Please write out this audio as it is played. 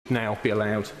now be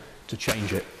allowed to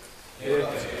change it.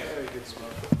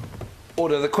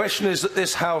 Order. The question is that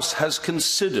this House has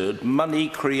considered money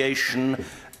creation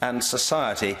and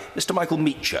society. Mr. Michael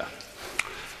Meacher.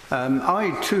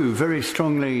 I too very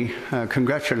strongly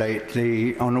congratulate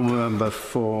the honourable member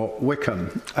for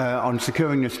Wickham on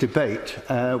securing this debate,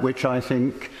 which I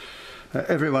think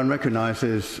everyone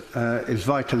recognises is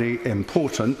vitally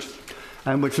important,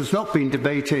 and which has not been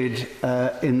debated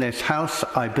in this House,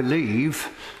 I believe,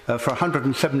 for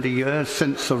 170 years,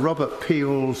 since Sir Robert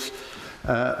Peel's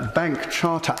Bank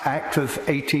Charter Act of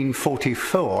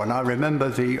 1844, and I remember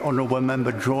the honourable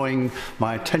member drawing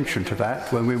my attention to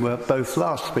that when we were both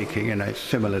last speaking in a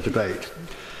similar debate.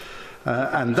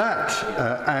 And that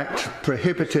Act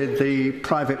prohibited the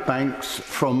private banks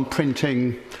from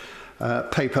printing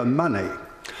paper money.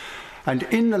 And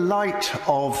in the light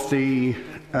of the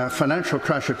financial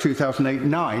crash of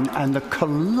 2008-9 and the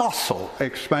colossal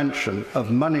expansion of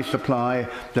money supply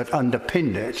that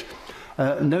underpinned it,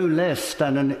 no less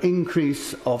than an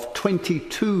increase of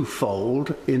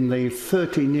 22-fold in the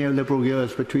 30 neoliberal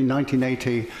years between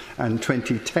 1980 and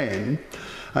 2010,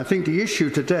 I think the issue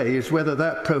today is whether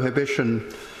that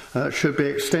prohibition should be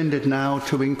extended now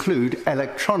to include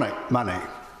electronic money.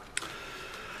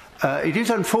 It is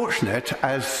unfortunate,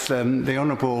 as the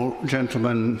honourable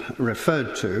gentleman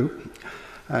referred to,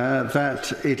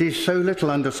 that it is so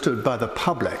little understood by the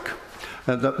public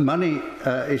that money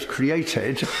is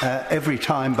created every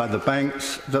time by the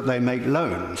banks that they make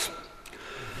loans.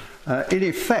 In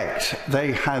effect,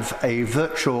 they have a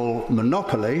virtual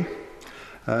monopoly,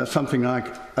 something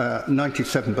like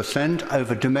 97%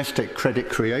 over domestic credit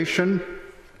creation,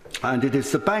 and it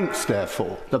is the banks,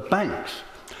 therefore, the banks,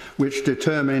 which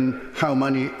determine how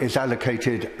money is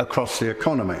allocated across the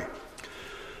economy.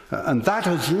 And that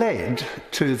has led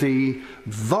to the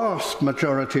vast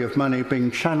majority of money being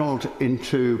channelled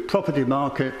into property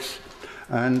markets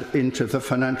and into the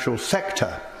financial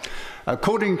sector.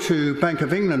 According to Bank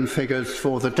of England figures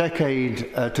for the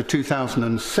decade to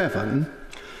 2007,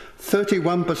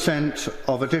 31%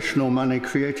 of additional money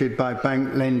created by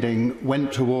bank lending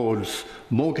went towards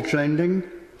mortgage lending,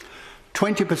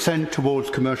 20% towards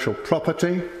commercial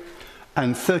property,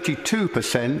 and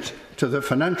 32% to the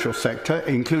financial sector,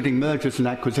 including mergers and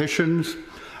acquisitions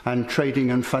and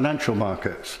trading and financial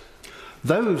markets.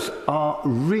 Those are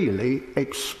really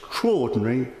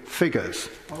extraordinary figures.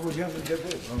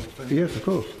 Yes, of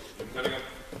course.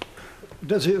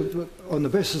 Does he, on the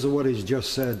basis of what he's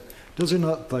just said, does he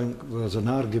not think there's an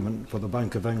argument for the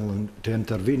Bank of England to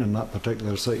intervene in that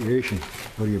particular situation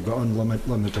where you've got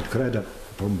unlimited credit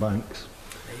from banks?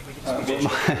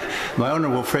 My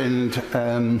honourable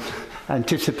friend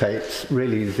anticipates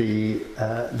really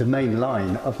the main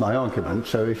line of my argument,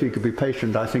 so if you could be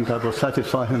patient, I think I will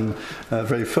satisfy him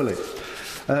very fully.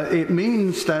 It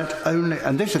means that only,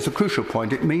 and this is a crucial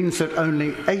point, it means that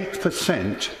only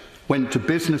 8% went to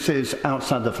businesses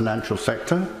outside the financial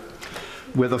sector,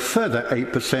 with a further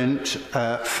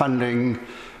 8% funding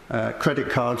credit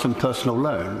cards and personal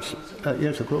loans.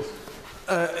 Yes, of course.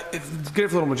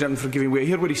 Grateful honourable gentleman for giving way. I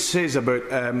hear what he says about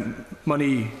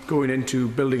money going into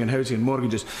building and housing and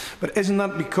mortgages, but isn't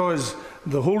that because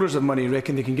the holders of money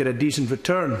reckon they can get a decent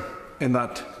return in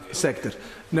that sector?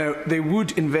 Now, they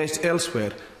would invest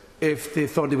elsewhere if they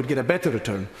thought they would get a better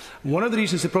return. One of the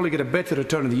reasons they probably get a better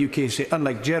return in the UK, say,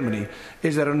 unlike Germany,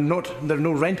 is there are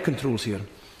no rent controls here.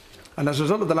 And as a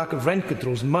result of the lack of rent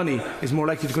controls, money is more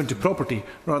likely to go into property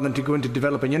rather than to go into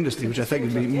developing industry, which I think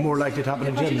would be more likely to happen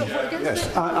in Germany.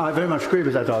 Yes, I very much agree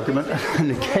with that argument.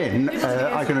 And again,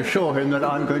 I can assure him that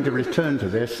I'm going to return to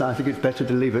this. I think it's better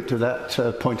to leave it to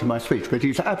that point in my speech. But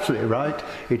he's absolutely right.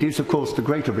 It is, of course, the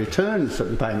greater returns that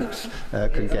the banks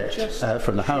can get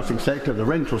from the housing sector, the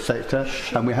rental sector,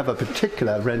 and we have a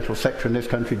particular rental sector in this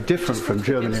country different from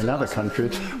Germany and other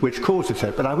countries, which causes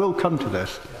it. But I will come to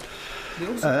this.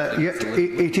 Yet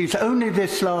it is only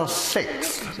this last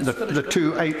sixth, the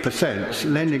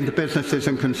 8%, lending to businesses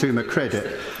and consumer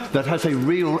credit, that has a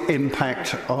real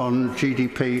impact on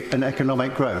GDP and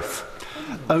economic growth.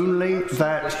 Only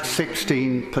that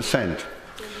 16%.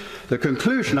 The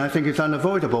conclusion, I think, is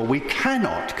unavoidable. We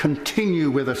cannot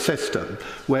continue with a system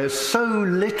where so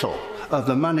little of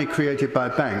the money created by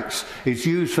banks is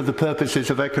used for the purposes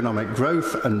of economic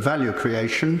growth and value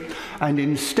creation, and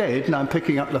instead, and I'm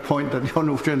picking up the point that the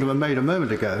honourable gentleman made a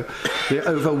moment ago, the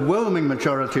overwhelming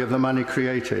majority of the money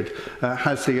created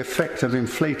has the effect of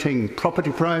inflating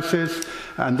property prices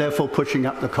and therefore pushing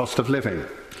up the cost of living.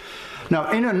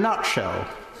 Now, in a nutshell,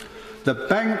 the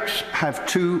banks have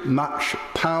too much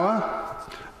power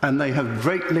and they have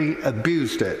greatly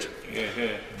abused it.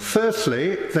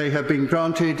 Firstly, they have been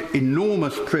granted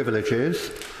enormous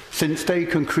privileges, since they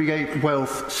can create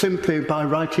wealth simply by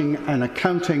writing an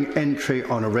accounting entry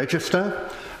on a register,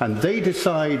 and they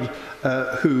decide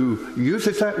who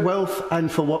uses that wealth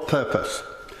and for what purpose.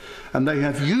 And they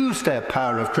have used their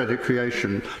power of credit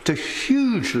creation to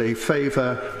hugely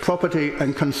favour property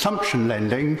and consumption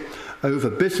lending over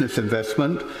business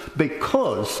investment,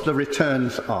 because the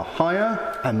returns are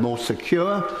higher and more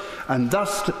secure, and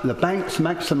thus the banks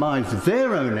maximise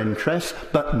their own interest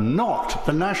but not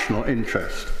the national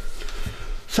interest.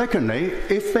 Secondly,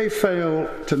 if they fail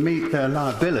to meet their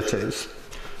liabilities,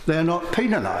 they are not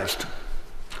penalised.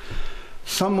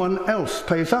 Someone else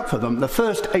pays up for them. The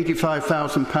first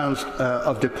 £85,000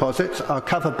 of deposits are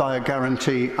covered by a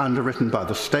guarantee underwritten by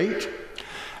the state,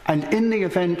 and in the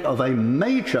event of a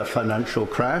major financial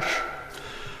crash,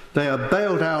 they are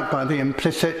bailed out by the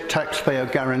implicit taxpayer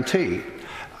guarantee.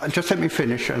 Just let me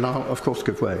finish, and I'll of course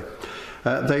give way.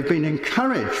 They've been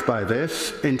encouraged by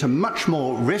this into much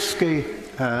more risky,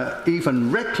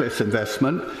 even reckless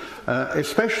investment,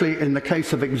 especially in the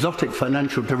case of exotic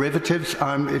financial derivatives.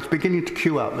 It's beginning to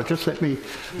queue up, but just let me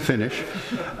finish.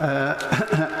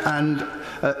 And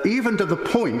even to the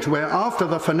point where, after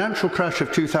the financial crash of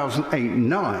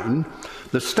 2008-9,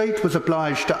 the state was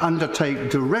obliged to undertake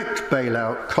direct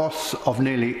bailout costs of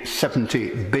nearly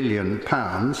 £70 billion,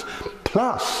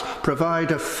 plus provide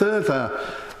a further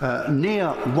near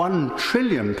 £1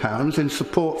 trillion in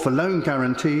support for loan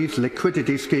guarantees,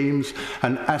 liquidity schemes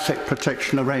and asset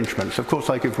protection arrangements. Of course,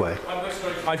 I give way.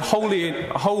 I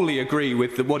wholly agree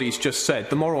with what he's just said.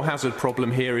 The moral hazard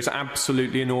problem here is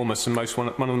absolutely enormous and one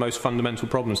of the most fundamental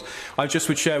problems. I just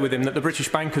would share with him that the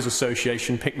British Bankers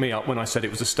Association picked me up when I said it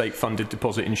was a state-funded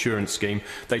deposit insurance scheme.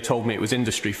 They told me it was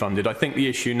industry-funded. I think the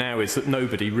issue now is that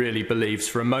nobody really believes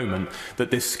for a moment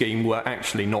that this scheme will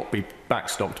actually not be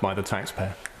backstopped by the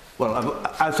taxpayer. Well, I'm,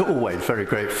 as always, very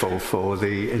grateful for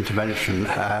the intervention.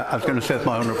 I was going to say it's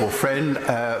my honourable friend,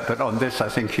 but on this I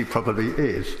think he probably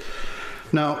is.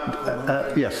 Now,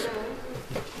 yes.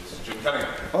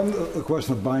 On the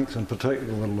question of banks, and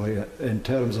particularly in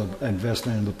terms of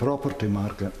investing in the property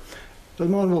market, does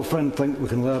my honourable friend think we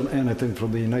can learn anything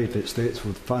from the United States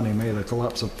with Fannie Mae, the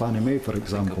collapse of Fannie Mae, for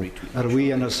example? Are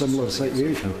we in a similar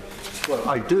situation? Well,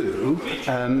 I do.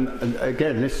 And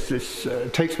again, this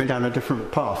takes me down a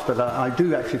different path, but I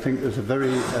do actually think there's a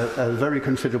very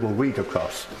considerable read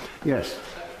across. Yes.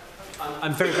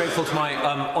 I'm very grateful to my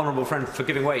honourable friend for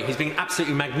giving way. He's been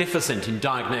absolutely magnificent in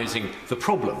diagnosing the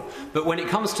problem. But when it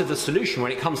comes to the solution,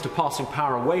 when it comes to passing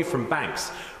power away from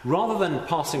banks, rather than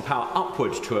passing power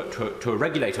upward to a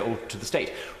regulator or to the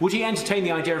state, would he entertain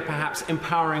the idea of perhaps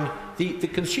empowering the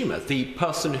consumer, the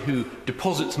person who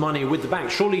deposits money with the bank?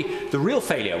 Surely the real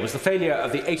failure was the failure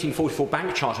of the 1844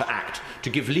 Bank Charter Act to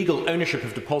give legal ownership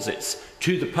of deposits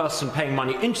to the person paying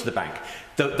money into the bank.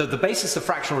 The basis of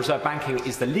fractional reserve banking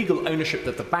is the legal ownership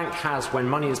that the bank has when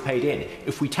money is paid in.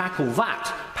 If we tackle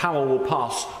that, power will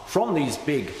pass from these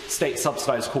big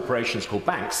state-subsidised corporations called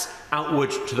banks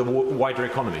outward to the wider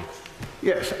economy.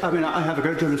 Yes, I mean, I have a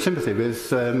great deal of sympathy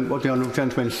with what the honourable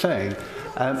gentleman is saying.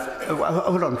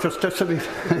 Hold on, just let me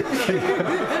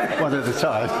one at a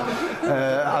time.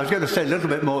 I was going to say a little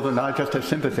bit more than I just have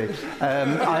sympathy. I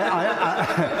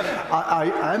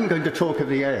am going to talk at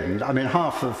the end. I mean,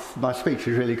 half of my speech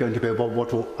is really going to be about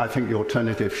what I think the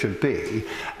alternative should be,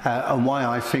 and why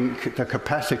I think the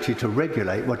capacity to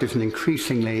regulate what is an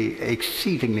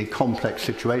exceedingly complex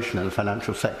situation in the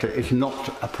financial sector is not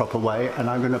a proper way, and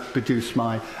I'm going to produce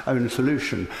my own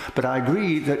solution. But I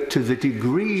agree that to the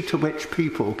degree to which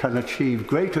people can achieve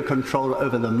greater control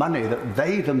over the money that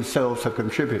they themselves have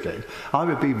contributed, I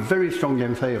would be very strongly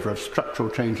in favour of structural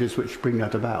changes which bring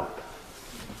that about.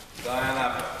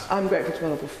 I'm grateful to my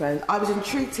honourable friend. I was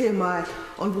intrigued to hear my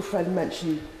honourable friend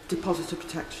mention depositor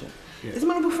protection. Yeah. Is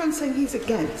my honourable friend saying he's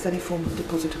against any form of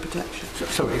depositor protection?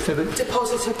 Sorry, say that?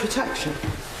 Depositor protection.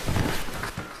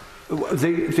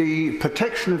 The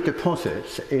protection of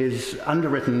deposits is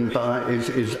underwritten by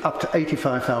is up to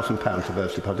 £85,000 for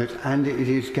those deposits, and it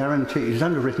is guaranteed. It is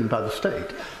underwritten by the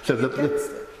state. So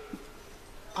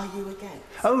Are you against?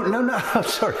 Oh no,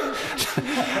 sorry.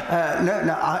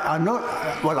 I'm not.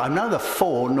 Well, I'm neither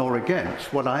for nor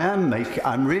against. What I am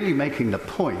I'm really making the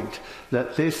point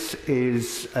that this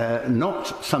is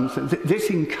not something. This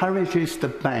encourages the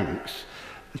banks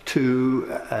to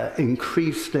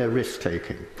increase their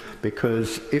risk-taking,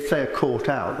 because if they're caught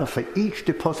out, for each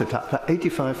deposit up to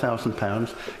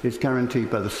 £85,000 is guaranteed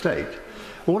by the state.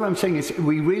 All I'm saying is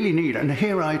we really need, and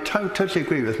here I totally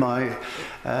agree with my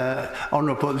the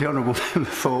Honourable Member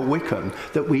for Wickham,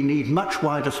 that we need much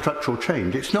wider structural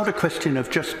change. It's not a question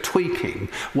of just tweaking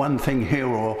one thing here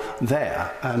or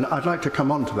there, and I'd like to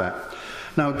come on to that.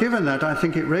 Now, given that, I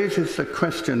think it raises the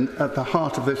question at the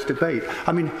heart of this debate.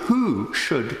 I mean, who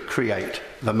should create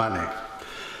the money?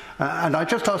 And I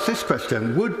just ask this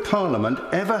question: would Parliament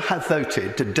ever have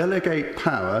voted to delegate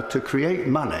power to create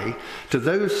money to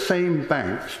those same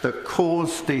banks that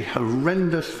caused the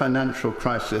horrendous financial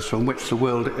crisis from which the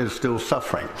world is still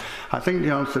suffering? I think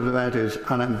the answer to that is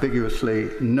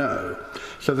unambiguously no.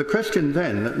 So the question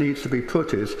then that needs to be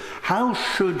put is, how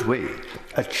should we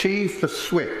achieve the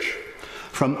switch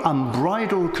from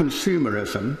unbridled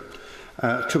consumerism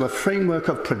to a framework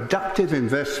of productive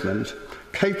investment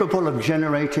capable of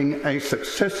generating a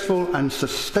successful and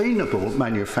sustainable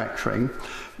manufacturing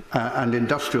and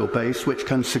industrial base which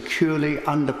can securely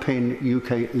underpin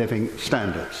UK living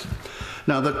standards?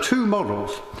 Now, the two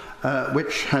models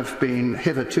which have been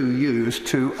hitherto used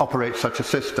to operate such a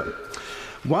system.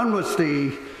 One was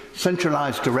the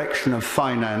centralised direction of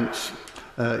finance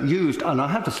used, and I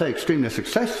have to say extremely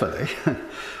successfully,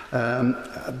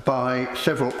 by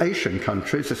several Asian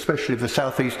countries, especially the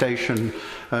Southeast Asian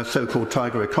so-called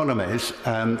tiger economies,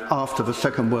 after the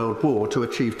Second World War to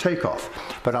achieve takeoff.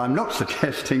 But I'm not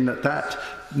suggesting that that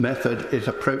method is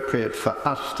appropriate for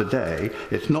us today.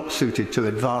 It's not suited to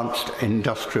advanced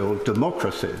industrial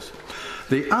democracies.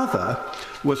 The other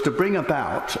was to bring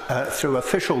about, through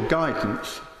official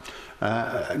guidance,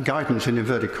 guidance in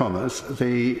inverted commas,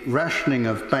 the rationing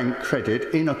of bank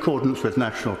credit in accordance with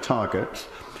national targets,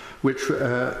 which,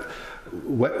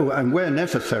 and where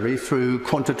necessary, through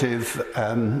quantitative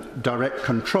direct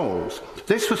controls.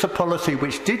 This was a policy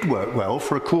which did work well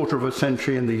for a quarter of a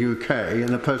century in the UK in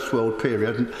the post-war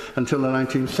period until the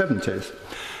 1970s,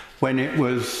 when it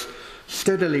was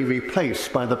steadily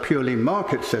replaced by the purely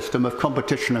market system of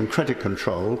competition and credit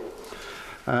control,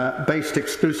 based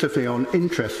exclusively on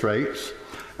interest rates,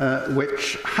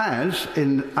 which has,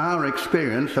 in our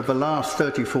experience of the last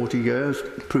 30-40 years,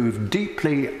 proved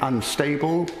deeply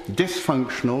unstable,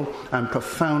 dysfunctional, and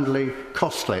profoundly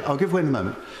costly. I'll give way in a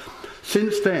moment.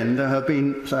 Since then, there have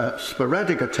been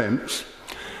sporadic attempts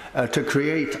to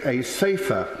create a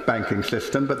safer banking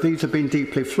system, but these have been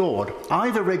deeply flawed.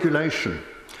 Either regulation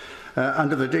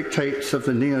under the dictates of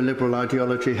the neoliberal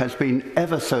ideology has been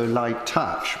ever so light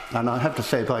touch, and I have to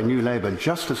say by New Labour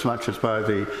just as much as by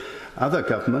the other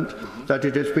government, that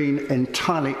it has been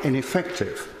entirely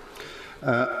ineffective.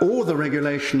 Or the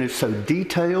regulation is so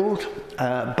detailed.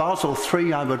 Basel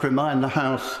III, I would remind the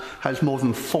House, has more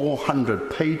than 400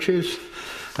 pages,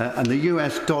 and the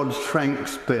US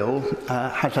Dodd-Frank bill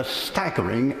has a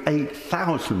staggering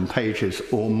 8,000 pages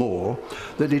or more,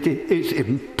 that it is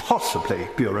impossibly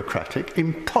bureaucratic,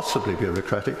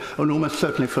 and almost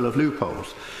certainly full of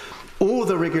loopholes. Or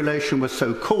the regulation was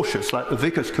so cautious, like the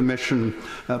Vickers Commission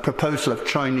proposal of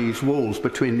Chinese walls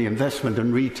between the investment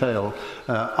and retail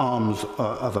arms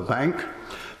of a bank,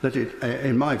 that it,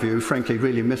 in my view, frankly,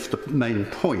 really missed the main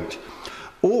point.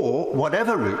 Or,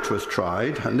 whatever route was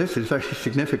tried, and this is very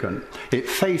significant, it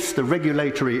faced the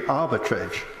regulatory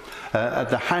arbitrage at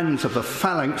the hands of the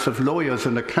phalanx of lawyers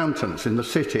and accountants in the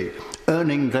city,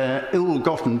 earning their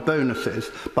ill-gotten bonuses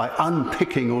by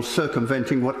unpicking or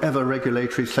circumventing whatever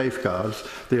regulatory safeguards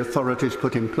the authorities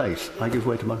put in place. I give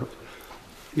way to my...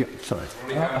 Yeah, sorry.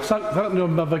 I thank the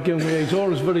member giving way. He's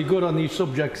always very good on these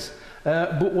subjects.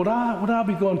 But would I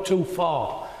be going too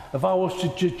far if I was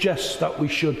to suggest that we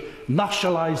should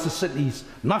nationalise the cities,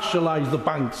 nationalise the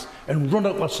banks, and run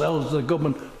it ourselves as a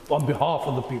government on behalf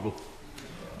of the people?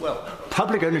 Well,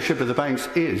 public ownership of the banks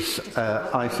is,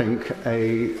 I think,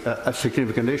 a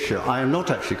significant issue. I am not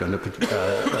actually going to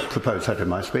propose that in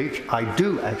my speech. I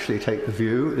do actually take the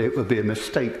view that it would be a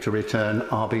mistake to return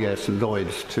RBS and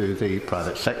Lloyds to the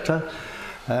private sector.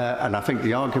 And I think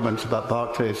the arguments about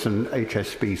Barclays and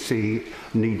HSBC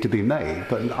need to be made,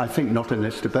 but I think not in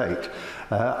this debate.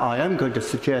 I am going to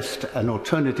suggest an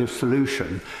alternative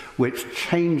solution which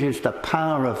changes the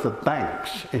power of the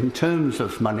banks in terms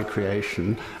of money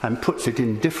creation and puts it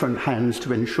in different hands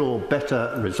to ensure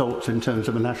better results in terms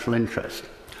of a national interest.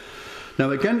 Now,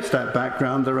 against that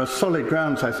background, there are solid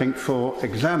grounds, I think, for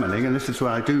examining, and this is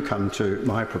where I do come to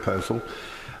my proposal,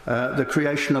 the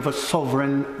creation of a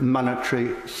sovereign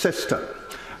monetary system,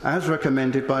 as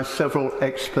recommended by several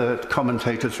expert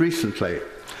commentators recently.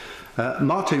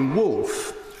 Martin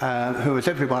Wolf, who, as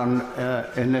everyone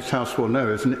in this House will know,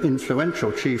 is an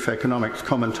influential chief economics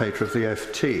commentator of the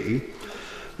FT,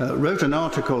 wrote an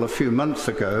article a few months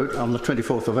ago, on the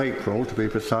 24th of April to be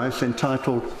precise,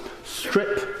 entitled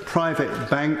 "Strip Private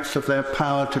Banks of Their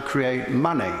Power to Create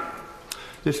Money."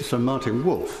 This is from Martin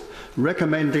Wolf,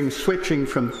 recommending switching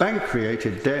from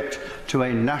bank-created debt to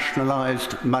a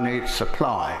nationalised money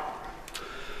supply.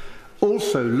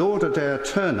 Also, Lord Adair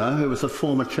Turner, who was the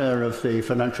former chair of the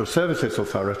Financial Services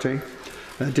Authority,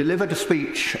 delivered a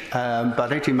speech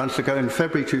about 18 months ago in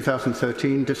February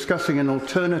 2013 discussing an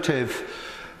alternative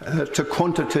to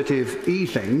quantitative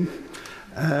easing,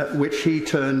 which he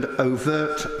termed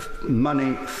overt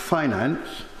money finance,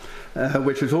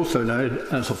 which is also known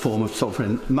as a form of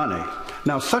sovereign money.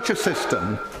 Now, such a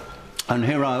system, and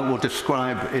here I will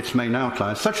describe its main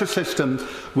outline, such a system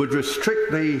would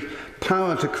restrict the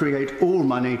power to create all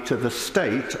money to the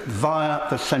state via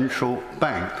the central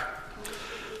bank.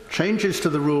 Changes to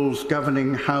the rules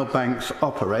governing how banks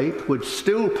operate would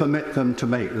still permit them to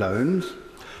make loans,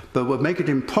 but would make it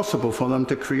impossible for them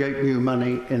to create new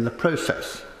money in the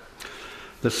process.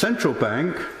 The central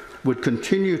bank would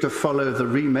continue to follow the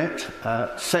remit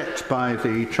set by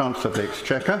the Chancellor of the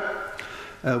Exchequer,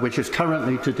 which is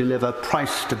currently to deliver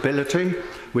price stability,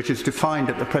 which is defined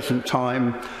at the present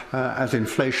time as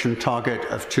inflation target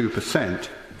of 2%.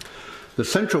 The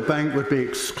central bank would be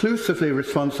exclusively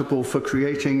responsible for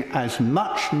creating as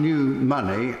much new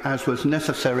money as was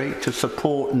necessary to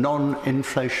support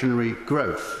non-inflationary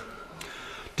growth.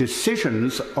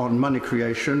 Decisions on money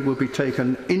creation will be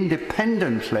taken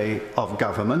independently of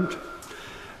government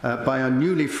by a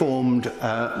newly formed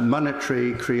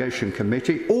Monetary Creation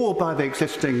Committee or by the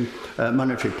existing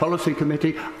Monetary Policy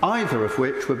Committee, either of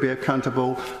which would be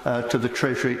accountable to the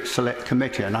Treasury Select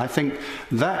Committee. And I think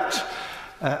that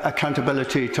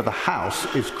accountability to the House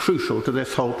is crucial to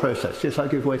this whole process. Yes, I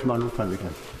give way to my honourable friend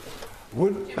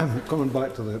again. Coming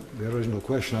back to the original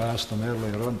question I asked them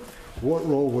earlier on, what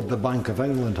role would the Bank of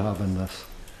England have in this?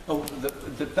 Oh,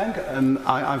 the Bank,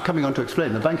 I'm coming on to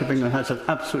explain. The Bank of England has an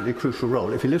absolutely crucial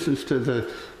role. If he listens to the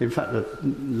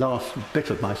last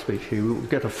bit of my speech, he will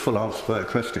get a full answer to that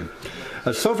question.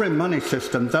 A sovereign money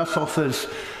system thus offers,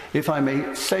 if I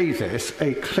may say this,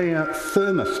 a clear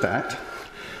thermostat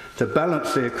to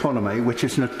balance the economy, which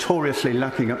is notoriously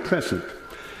lacking at present.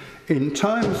 In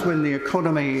times when the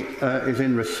economy is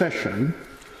in recession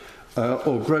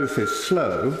or growth is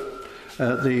slow,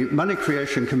 the Money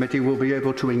Creation Committee will be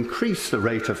able to increase the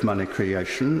rate of money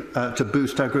creation to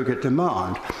boost aggregate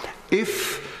demand.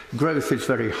 If growth is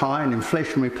very high and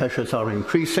inflationary pressures are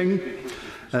increasing,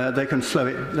 they can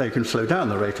slow down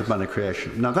the rate of money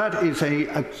creation. Now, that is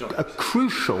a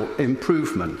crucial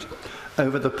improvement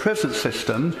over the present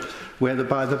system,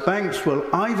 whereby the banks will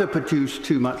either produce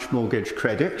too much mortgage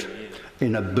credit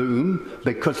in a boom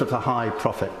because of the high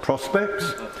profit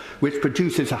prospects, which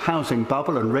produces a housing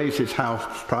bubble and raises house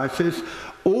prices,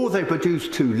 or they produce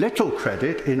too little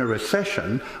credit in a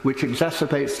recession, which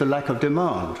exacerbates the lack of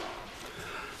demand.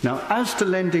 Now, as to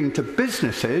lending to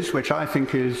businesses, which I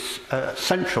think is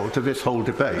central to this whole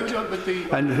debate.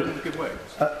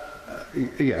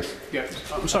 Yes.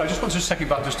 I'm sorry, I just want to take you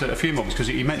back just a few moments, because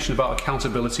he mentioned about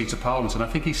accountability to Parliament, and I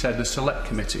think he said the Select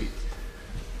Committee.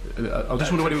 I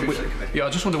just wonder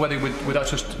whether he would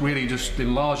just really just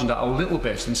enlarge on that a little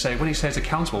bit and say, when he says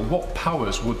accountable, what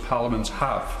powers would Parliament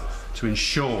have to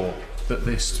ensure that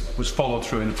this was followed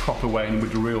through in a proper way and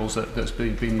with the rules that's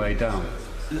been laid down?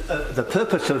 The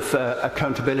purpose of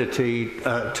accountability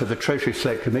to the Treasury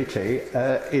Select Committee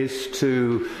is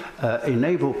to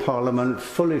enable Parliament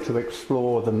fully to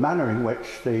explore the manner in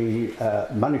which the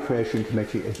Money Creation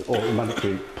Committee or the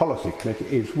Monetary Policy Committee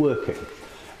is working.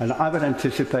 And I would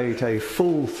anticipate a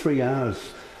full 3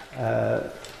 hours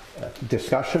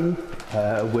discussion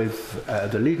with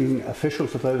the leading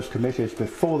officials of those committees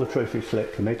before the Treasury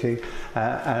Select Committee,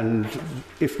 and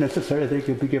if necessary they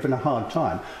could be given a hard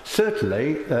time.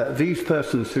 Certainly these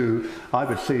persons, who I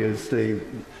would see as the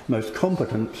most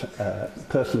competent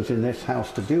persons in this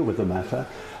House to deal with the matter,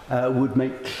 would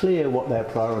make clear what their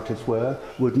priorities were,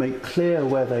 would make clear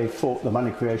where they thought the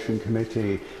Money Creation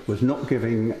Committee was not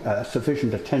giving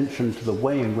sufficient attention to the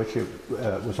way in which it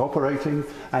was operating,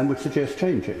 and would suggest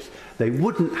changes. They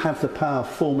wouldn't have the power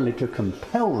formally to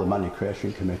compel the Money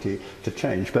Creation Committee to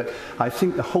change, but I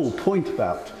think the whole point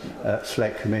about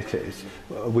select committees,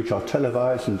 which are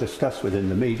televised and discussed within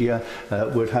the media,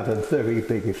 would have a very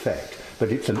big effect.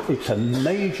 But it's a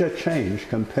major change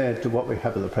compared to what we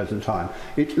have at the present time.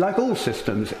 It's like all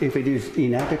systems, if it is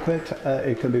inadequate,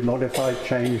 it can be modified,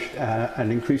 changed,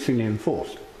 and increasingly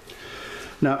enforced.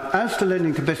 Now, as to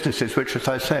lending to businesses, which, as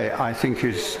I say, I think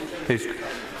is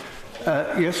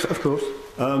yes, of course.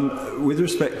 With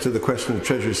respect to the question of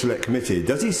Treasury Select Committee,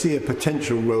 does he see a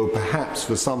potential role perhaps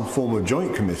for some form of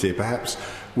joint committee, perhaps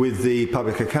with the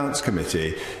Public Accounts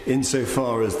Committee,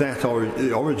 insofar as that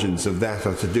the origins of that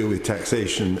are to do with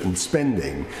taxation and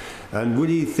spending? And would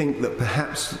he think that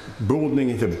perhaps broadening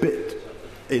it a bit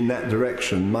in that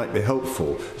direction might be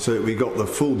helpful, so that we got the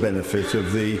full benefit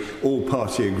of the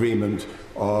all-party agreement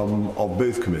of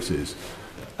both committees?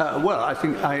 Well, I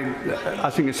think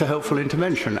it's a helpful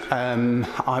intervention.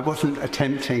 I wasn't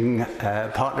attempting,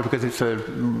 partly because it's a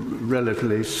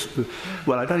relatively,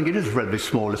 well, I don't think it is relatively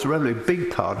small, it's a relatively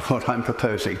big part of what I'm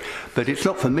proposing, but it's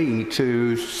not for me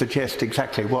to suggest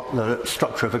exactly what the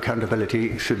structure of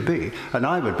accountability should be. And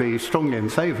I would be strongly in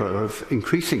favour of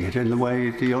increasing it in the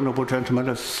way the Honourable Gentleman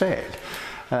has said.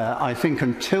 I think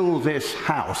until this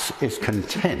House is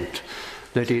content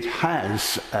that it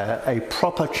has a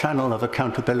proper channel of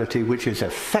accountability which is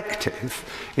effective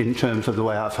in terms of the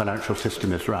way our financial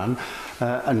system is run.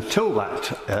 Until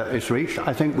that is reached,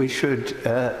 I think we should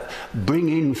bring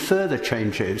in further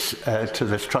changes to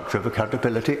the structure of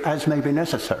accountability as may be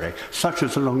necessary, such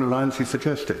as along the lines you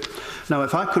suggested. Now,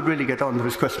 if I could really get on to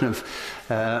this question of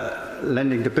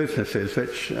lending to businesses,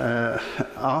 which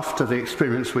after the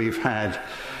experience we've had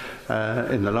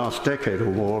in the last decade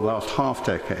or more, last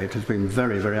half-decade, has been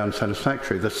very, very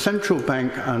unsatisfactory. The central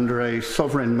bank, under a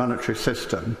sovereign monetary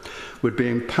system, would be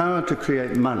empowered to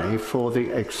create money for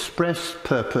the express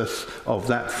purpose of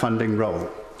that funding role.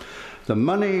 The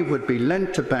money would be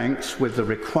lent to banks with the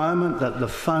requirement that the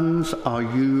funds are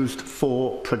used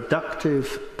for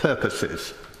productive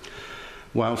purposes,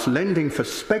 whilst lending for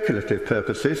speculative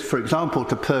purposes, for example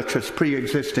to purchase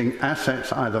pre-existing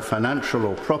assets, either financial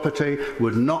or property,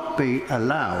 would not be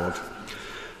allowed.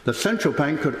 The central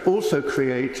bank could also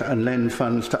create and lend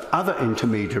funds to other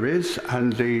intermediaries,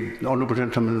 and the Honourable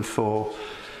Gentleman for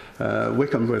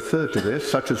Wickham referred to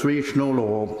this, such as regional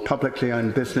or publicly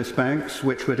owned business banks,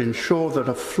 which would ensure that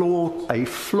a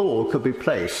floor could be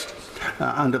placed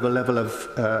under the level of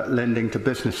lending to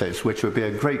businesses, which would be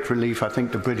a great relief, I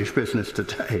think, to British business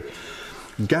today,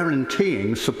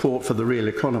 guaranteeing support for the real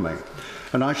economy.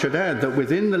 And I should add that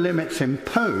within the limits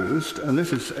imposed, and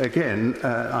this is, again,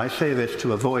 I say this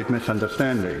to avoid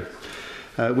misunderstanding,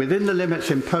 within the limits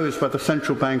imposed by the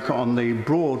central bank on the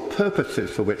broad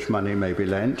purposes for which money may be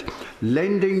lent,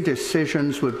 lending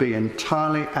decisions would be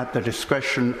entirely at the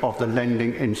discretion of the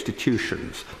lending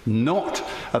institutions, not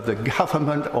of the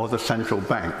government or the central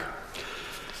bank.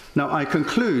 Now, I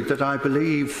conclude that I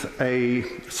believe a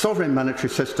sovereign monetary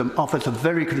system offers a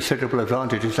very considerable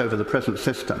advantages over the present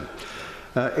system.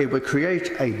 It would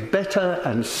create a better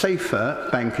and safer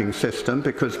banking system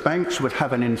because banks would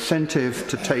have an incentive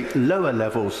to take lower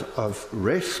levels of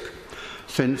risk,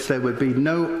 since there would be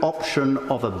no option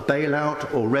of a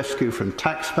bailout or rescue from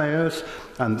taxpayers,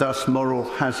 and thus moral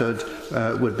hazard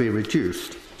would be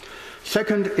reduced.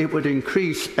 Second, it would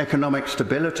increase economic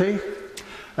stability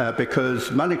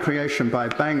because money creation by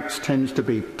banks tends to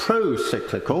be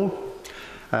pro-cyclical,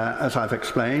 as I've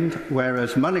explained,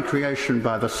 whereas money creation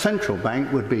by the central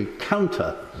bank would be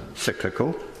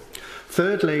counter-cyclical.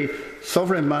 Thirdly,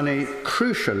 sovereign money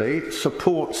crucially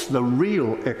supports the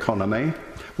real economy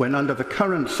when under the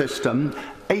current system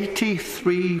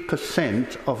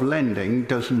 83% of lending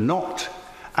does not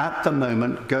at the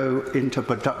moment go into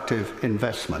productive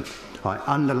investment. I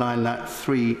underline that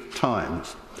 3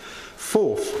 times.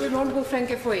 Fourth. Honourable friend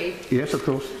give way. Yes, of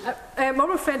course. My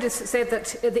honourable friend has said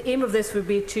that the aim of this would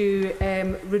be to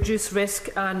reduce risk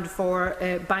and for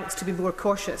banks to be more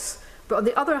cautious. But on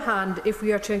the other hand, if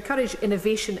we are to encourage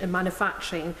innovation in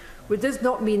manufacturing, it does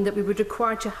not mean that we would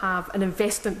require to have an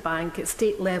investment bank at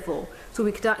state level, so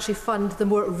we could actually fund the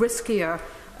more riskier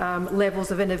levels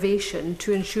of innovation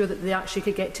to ensure that they actually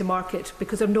could get to market,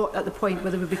 because they're not at the point where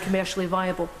they would be commercially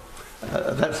viable.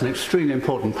 That's an extremely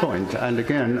important point, and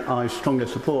again, I strongly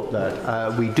support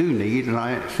that. We do need, and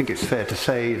I think it's fair to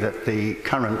say that the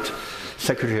current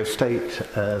Secretary of State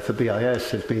for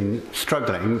BIS has been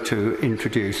struggling to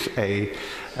introduce a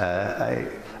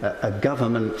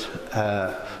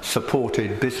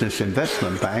government-supported business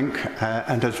investment bank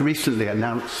and has recently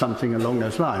announced something along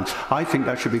those lines. I think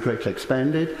that should be greatly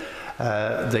expanded.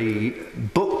 The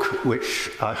book,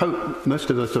 which I hope most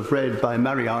of us have read, by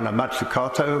Mariana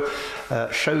Mazzucato,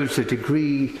 shows the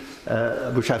degree,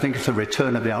 which I think is a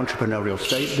return of the entrepreneurial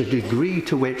state, the degree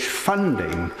to which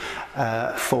funding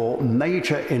for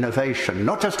major innovation,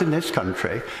 not just in this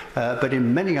country, but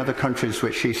in many other countries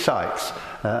which she cites,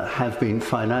 have been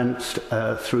financed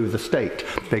through the state,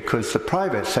 because the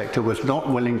private sector was not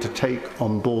willing to take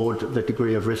on board the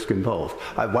degree of risk involved.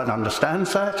 One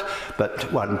understands that,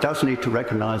 but one does does need to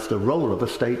recognise the role of the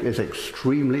state is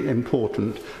extremely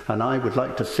important, and I would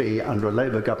like to see, under a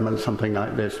Labour government, something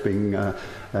like this being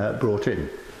brought in.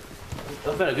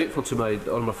 I'm very grateful to my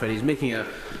honourable friend. He's making a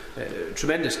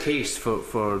tremendous case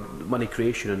for money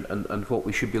creation and what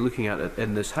we should be looking at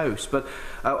in this House. But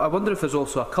I wonder if there's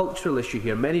also a cultural issue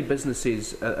here. Many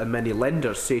businesses and many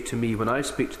lenders say to me when I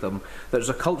speak to them that there's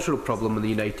a cultural problem in the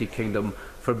United Kingdom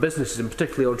for businesses, and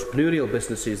particularly entrepreneurial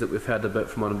businesses that we've heard about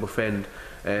from honourable friend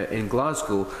in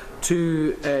Glasgow,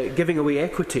 to giving away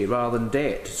equity rather than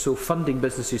debt, so funding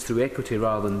businesses through equity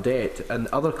rather than debt. And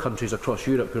other countries across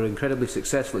Europe who are incredibly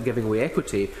successful at giving away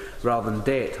equity rather than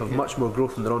debt have much more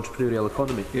growth in their entrepreneurial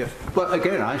economy. Yes. Well,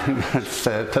 again, I think that's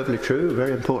totally true, a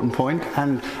very important point,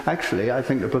 and actually I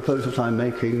think the proposals I'm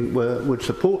making would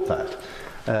support that.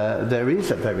 There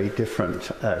is a very different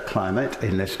climate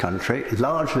in this country,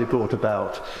 largely brought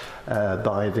about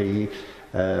by the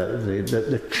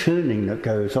churning that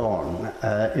goes on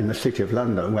in the City of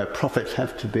London, where profits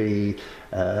have to be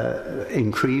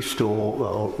increased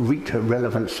or reach a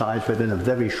relevant size within a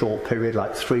very short period,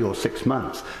 like 3 or 6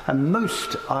 months. And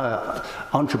most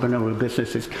entrepreneurial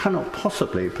businesses cannot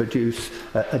possibly produce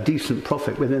a decent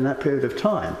profit within that period of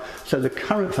time. So the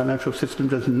current financial system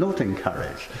does not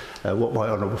encourage what my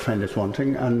honourable friend is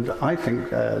wanting, and I think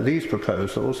these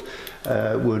proposals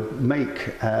would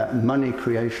make money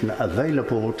creation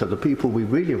available to the people we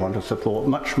really want to support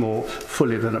much more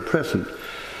fully than at present.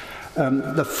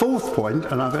 The fourth point,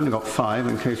 and I've only got 5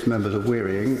 in case members are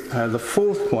wearying, the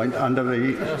fourth point, under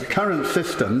the current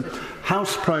system,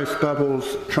 house price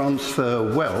bubbles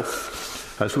transfer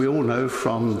wealth, as we all know,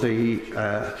 from the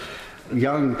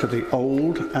young to the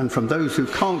old, and from those who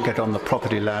can't get on the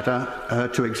property ladder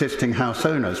to existing house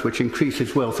owners, which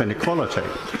increases wealth inequality,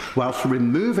 whilst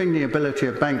removing the ability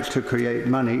of banks to create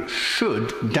money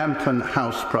should dampen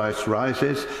house price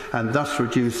rises and thus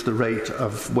reduce the rate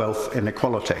of wealth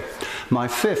inequality. My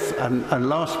fifth and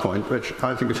last point, which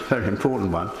I think is a very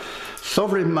important one,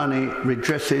 sovereign money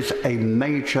redresses a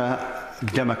major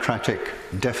democratic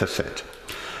deficit.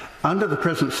 Under the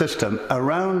present system,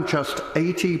 around just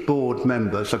 80 board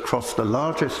members across the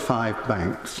largest 5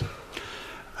 banks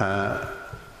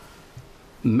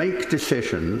make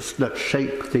decisions that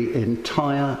shape the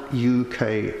entire UK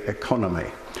economy,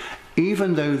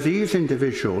 even though these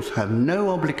individuals have no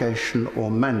obligation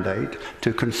or mandate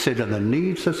to consider the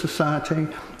needs of society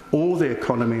or the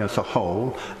economy as a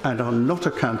whole, and are not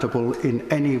accountable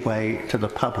in any way to the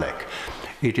public.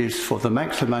 It is for the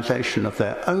maximisation of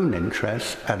their own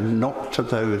interests and not to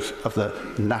those of the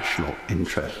national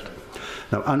interest.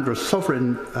 Now, under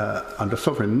sovereign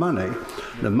money,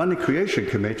 the Money Creation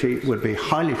Committee would be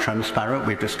highly transparent,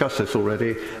 we've discussed this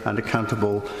already, and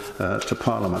accountable to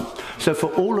Parliament. So for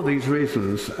all of these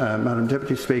reasons, Madam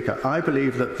Deputy Speaker, I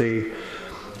believe that the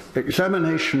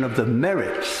examination of the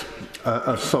merits of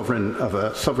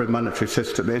a sovereign monetary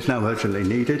system is now urgently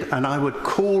needed, and I would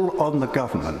call on the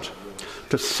government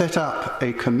to set up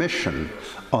a commission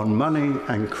on money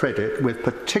and credit with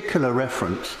particular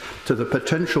reference to the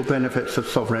potential benefits of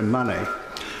sovereign money,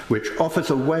 which offers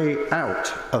a way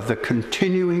out of the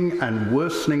continuing and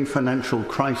worsening financial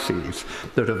crises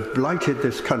that have blighted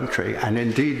this country and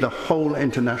indeed the whole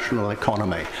international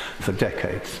economy for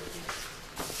decades.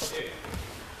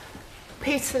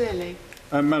 Peter Lilly.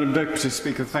 Madam Deputy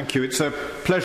Speaker, thank you. It's a pleasure